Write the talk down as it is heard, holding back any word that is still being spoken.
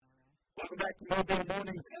Welcome back to Mobile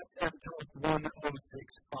Mornings FM Talk 1065,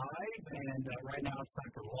 and right now it's time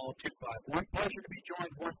for Law 251. Pleasure to be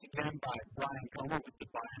joined once again by Brian Comer with the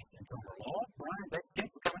Bias and Comer Law. Brian, thanks again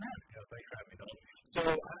for coming out. Yeah, thanks for having me on. So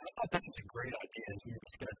I thought this was a great idea as we were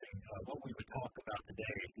discussing what we would talk about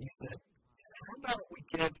today. He said, how about we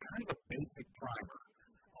give kind of a basic primer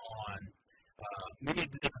on many of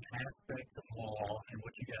the different aspects of law and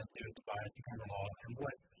what you guys do at the Bias and Comer Law and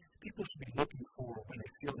what people should be looking for when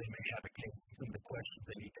they feel they may have a case and some of the questions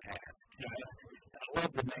they need to ask. I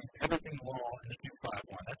love the name, Everything Law in the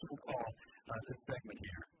 251. That's what we'll call this segment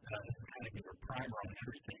here. This will kind of give a primer on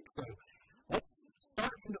everything. So let's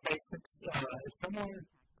start from the basics. If someone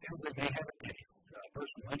feels they may have a case, a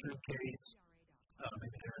personal injury case,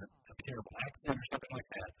 maybe they're in a terrible accident or something like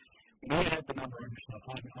that, you may have the number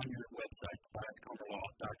on your website,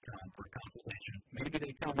 biascomerlaw.com, for a consultation. Maybe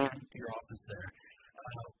they come in to your office there.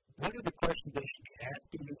 What are the questions they should be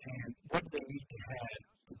asking, and what do they need to have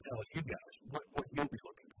to tell you guys what you'll be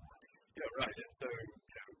looking for? Yeah, right. And so,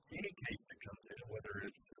 any case that comes in, whether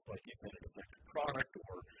it's like you said, a defective product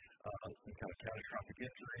or some kind of catastrophic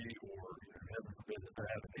injury or heaven forbid that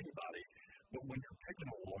they're having anybody, but when you're picking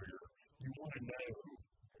a lawyer, you want to know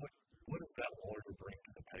what does that lawyer bring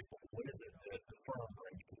to the table? What is it that the firm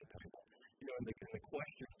brings to the table? And the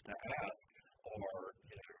questions to ask are,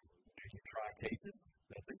 do you try cases?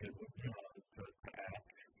 That's a good one to ask.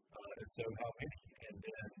 And so how many? And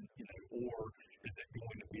then, or is it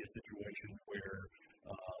going to be a situation where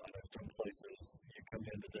I know some places you come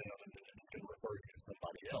into them and then it's going to refer you to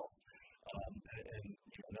somebody else. And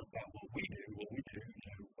that's not what we do. What we do,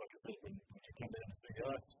 like I said, when you come in and see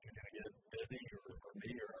us, you're going to get busy or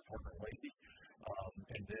me or our partner Lacey.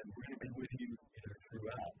 And then we're going to be with you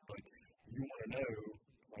throughout. But you want to know,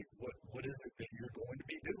 like, what is it that you're going to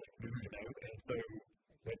be doing? And so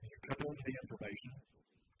when you come into the information,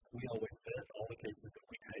 we always vet all the cases that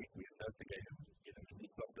we take, we investigate them, is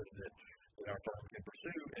this something that our firm can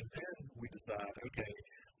pursue, and then we decide, okay,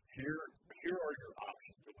 here are your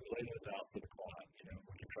options, and we lay those out for the client.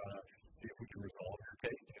 We can try to see if we can resolve your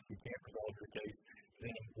case, and if we can't resolve your case,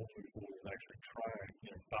 then we'll move forward and actually try,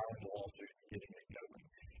 filing the lawsuit and getting it going.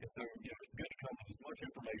 And so, it's good to come with as much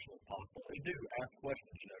information as possible. They do ask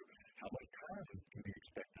questions, how much time can be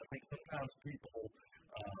expected? I think sometimes people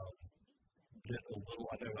get a little,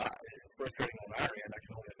 it's frustrating on our end. I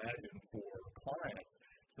can only imagine for clients,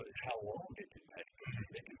 so how long it can take.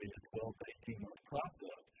 It can be a 12 to 18 month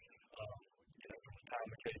process. From the time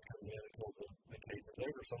the case comes in until the case is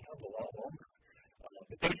over, sometimes a lot longer.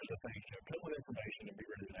 But those are the things, come with information and be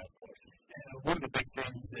ready to ask questions. One of the big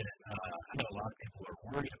things that I know a lot of people are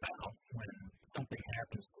worried about when something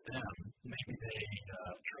happens to them, maybe they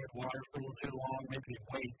tread water for a little too long, maybe they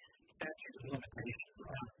wait. Statute of limitations.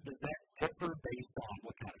 Does that differ based on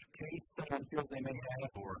what kind of case someone feels they may have,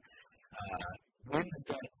 or when is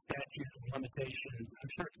that statute of limitations? I'm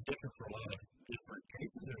sure it's different for a lot of different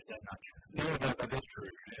cases, or is that not true? No, that is true.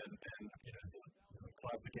 And the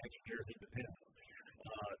classic answer here is it depends.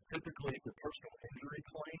 Typically, for personal injury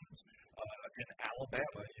claims, in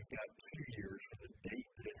Alabama, you've got 2 years from the date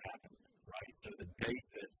that it happened, right? So the date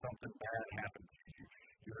that something bad happened to you,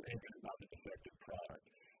 you're injured by the defective product.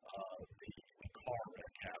 The car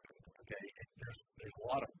wreck happened, okay? And there's a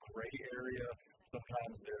lot of gray area.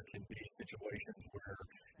 Sometimes there can be situations where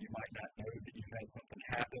you might not know that you've had something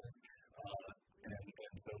happen,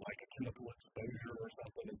 and so like a chemical exposure or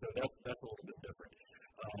something, and so that's a little bit different.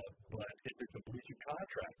 But if it's a breach of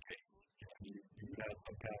contract case, you have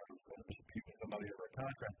some kind of dispute with somebody over a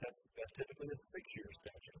contract, that's typically a 6-year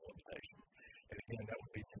statute of limitations. And again, that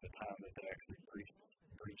would be from the time that they actually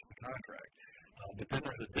breach the contract. But then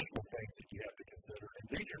there's additional things that you have to consider, and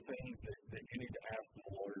these are things that you need to ask the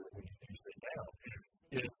lawyer when you sit down.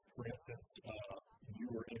 If, for instance, you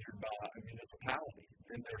were injured by a municipality,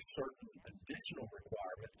 then there's certain additional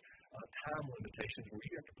requirements, time limitations, where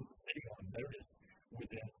you have to put the city on notice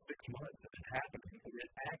within 6 months of it happening, or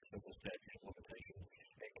it acts as a statute of limitations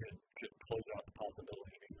and could close out the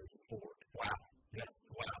possibility of moving forward. Wow.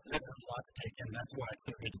 There's a lot to take in. That's why it's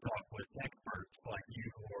so good to talk with experts like you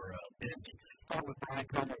or Benji. Talk with Brian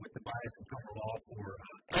Comer with the Bias and Comer Law for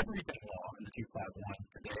Everything Law in the 251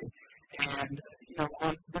 today. And,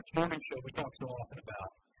 on this morning show, we talk so often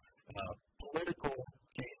about political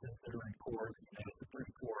cases that are in court. The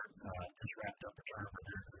Supreme Court just wrapped up a term, or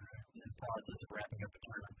they're in the process of wrapping up a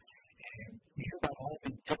term. And you hear about all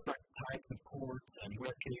these different types of courts and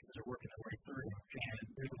where cases are working their way through. And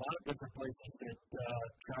there's a lot of different places that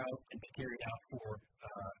trials can be carried out for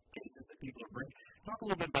cases that people are bringing. Talk a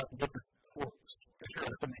little bit about the different courts.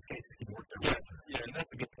 Sure, some of these cases can work their way through. Yeah, and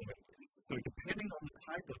that's a good point. So depending on the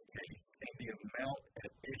type of case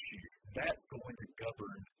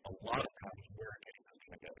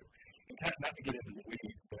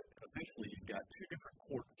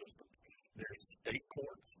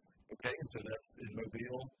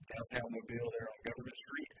downtown Mobile there on Government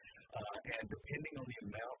Street. And depending on the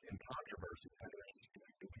amount in controversy,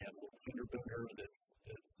 we have a little fender bender that's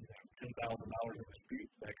 $10,000 in dispute,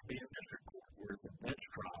 that could be in district court, where it's a bench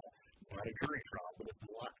trial, not a jury trial, but it's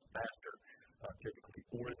a lot faster typically.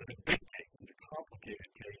 Or is it a big case, it's a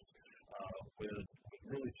complicated case with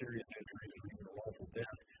really serious injuries or even a wrongful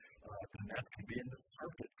death, then that's going to be in the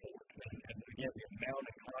circuit court. And again, the amount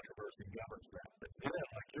of controversy governs that. But then,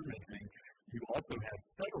 like you're mentioning, you also have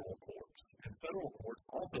federal courts, and federal courts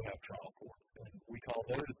also have trial courts, and we call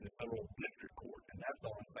those the federal district court, and that's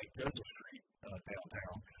on St. Joseph Street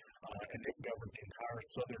downtown, and it governs the entire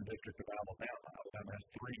southern district of Alabama. Alabama has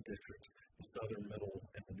 3 districts: the southern, middle,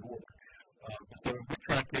 and the northern. So we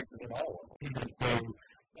try cases in all of them, and so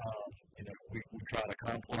we tried a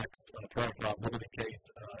complex product liability case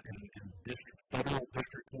in federal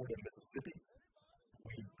district court in Mississippi.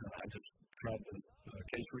 I just tried the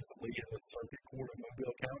case recently in the circuit court of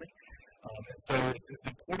Mobile County. And so it's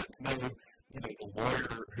important to know, the lawyer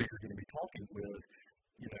who you're going to be talking with,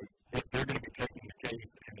 if they're going to be taking the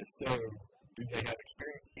case, and if so, do they have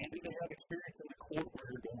experience, and do they have experience in the court where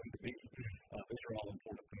you're going to be? These are all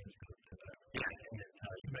important things to know. Yeah, and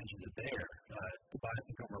you mentioned it there. Tobias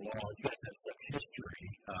and Comer Law, you guys have some history,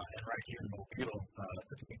 and right here in Mobile,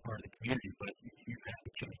 such a big part of the community, but you've had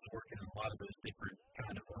the chance to work in a lot of those different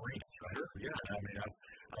kind of arenas, right? Yeah, I mean,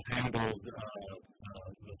 I've handled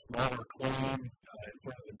the smaller claim in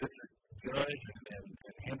front of the district judge and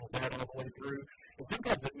handled that all the way through. And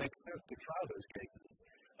sometimes it makes sense to try those cases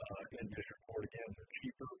in district court. Again, they're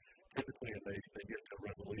cheaper typically, and they get to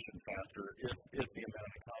resolution faster if the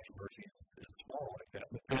amount of controversy is small like that.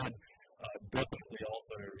 But then definitely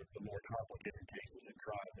also the more complicated cases and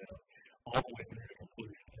try them all the way through to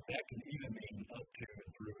conclusion. And that can even mean up to and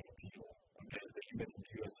through an appeal. Okay, so you mentioned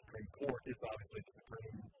the U.S. Supreme Court. It's obviously the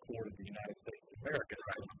Supreme Court of the United States of America,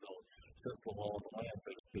 right? It's the law of the land,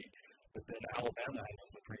 so to speak. But then Alabama has a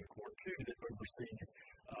Supreme Court, too, that oversees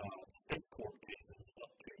state court cases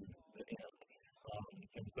up to the end.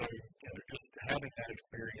 And so, just having that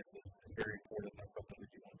experience is very important. That's something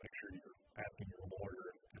that you want to make sure you're asking your lawyer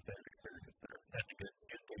if they have experience there. That's a good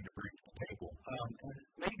thing to bring to the table.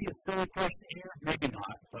 Maybe a silly question here, maybe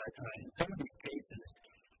not, but in some of these cases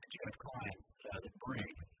that you have clients that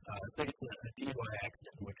bring, say it's a DUI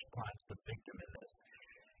accident in which client's the victim in this.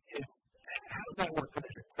 How does that work?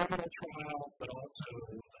 There's a criminal trial, but also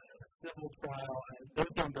a civil trial, and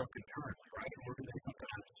those don't go concurrently, right? Or do they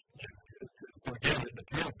sometimes? So again, it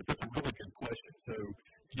depends, but that's a really good question. So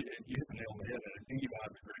you hit the nail on the head, and a DUI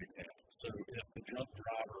is a great example. So if the drunk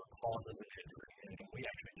driver causes an injury, and we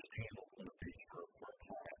actually just handled one of these for a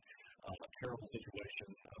client, a terrible situation,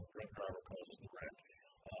 a drunk driver causes the wreck.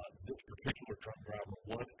 This particular drunk driver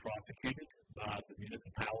was prosecuted by the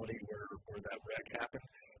municipality where that wreck happened,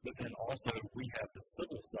 but then also we have the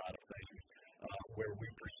civil side of things where we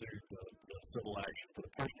pursued the civil action for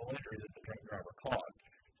the personal injury that the drunk driver caused.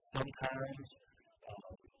 Sometimes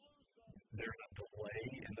there's a delay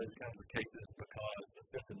in those kinds of cases because the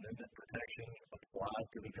Fifth Amendment protection applies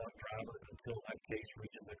to the drunk driver until that case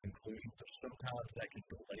reaches a conclusion. So sometimes that can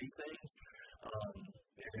delay things.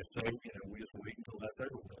 And if so, we just wait until that's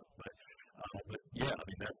over with. But yeah, I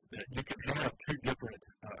mean, you can have 2 different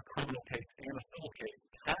criminal case and a civil case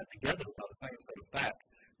tied together by the same set of facts,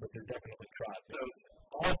 but they're definitely tried. So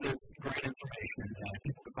all this great information,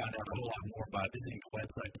 people can find out a whole lot more by visiting the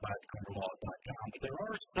website, tobiascomerlaw.com. But there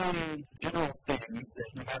are some general things that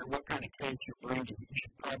no matter what kind of case you're bringing, you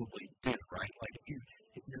should probably do, right? Like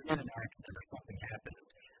if you're in an accident or something happens,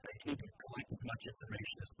 you need to collect as much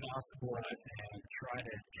information as possible and try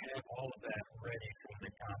to have all of that ready for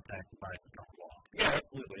the contact Tobias and Comer Law. Yeah,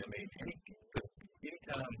 absolutely. I mean,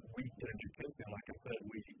 anytime we get a new case, and like I said,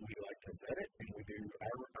 we like to vet it, and we do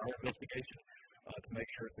our investigation to make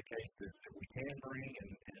sure it's a case that we can bring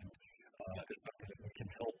and it's something that we can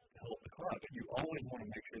help the client. But you always want to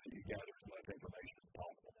make sure that you gather as much information as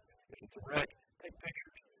possible. If it's a wreck, take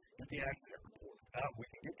pictures, get the accident report. We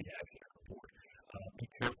can get the accident report. Be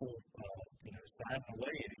careful, signing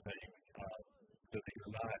away anything so that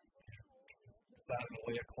you're not signing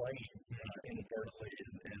away a claim inadvertently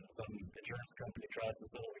and some insurance company tries to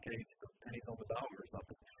settle the case for pennies on the dollar or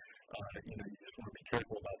something. You just want to be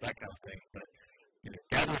careful about that kind of thing. But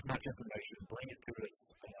gather as much information, bring it to us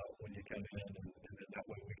when you come in, and then that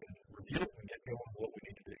way we can review it and get going with what we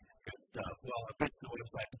need to do. Good stuff. Well, I've been to the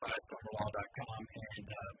website, tobiascomerlaw.com, and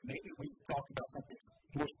maybe we can talk about something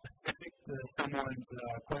more specific to someone's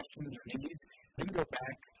questions or needs. You can go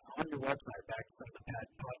back on your website, back to some of the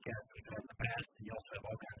podcasts we've had in the past, and you also have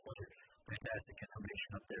all kinds of other fantastic information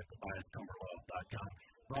up there at tobiascomerlaw.com.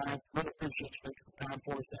 Brian, really appreciate you taking some time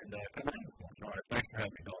for us, and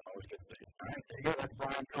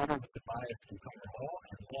bias in common law,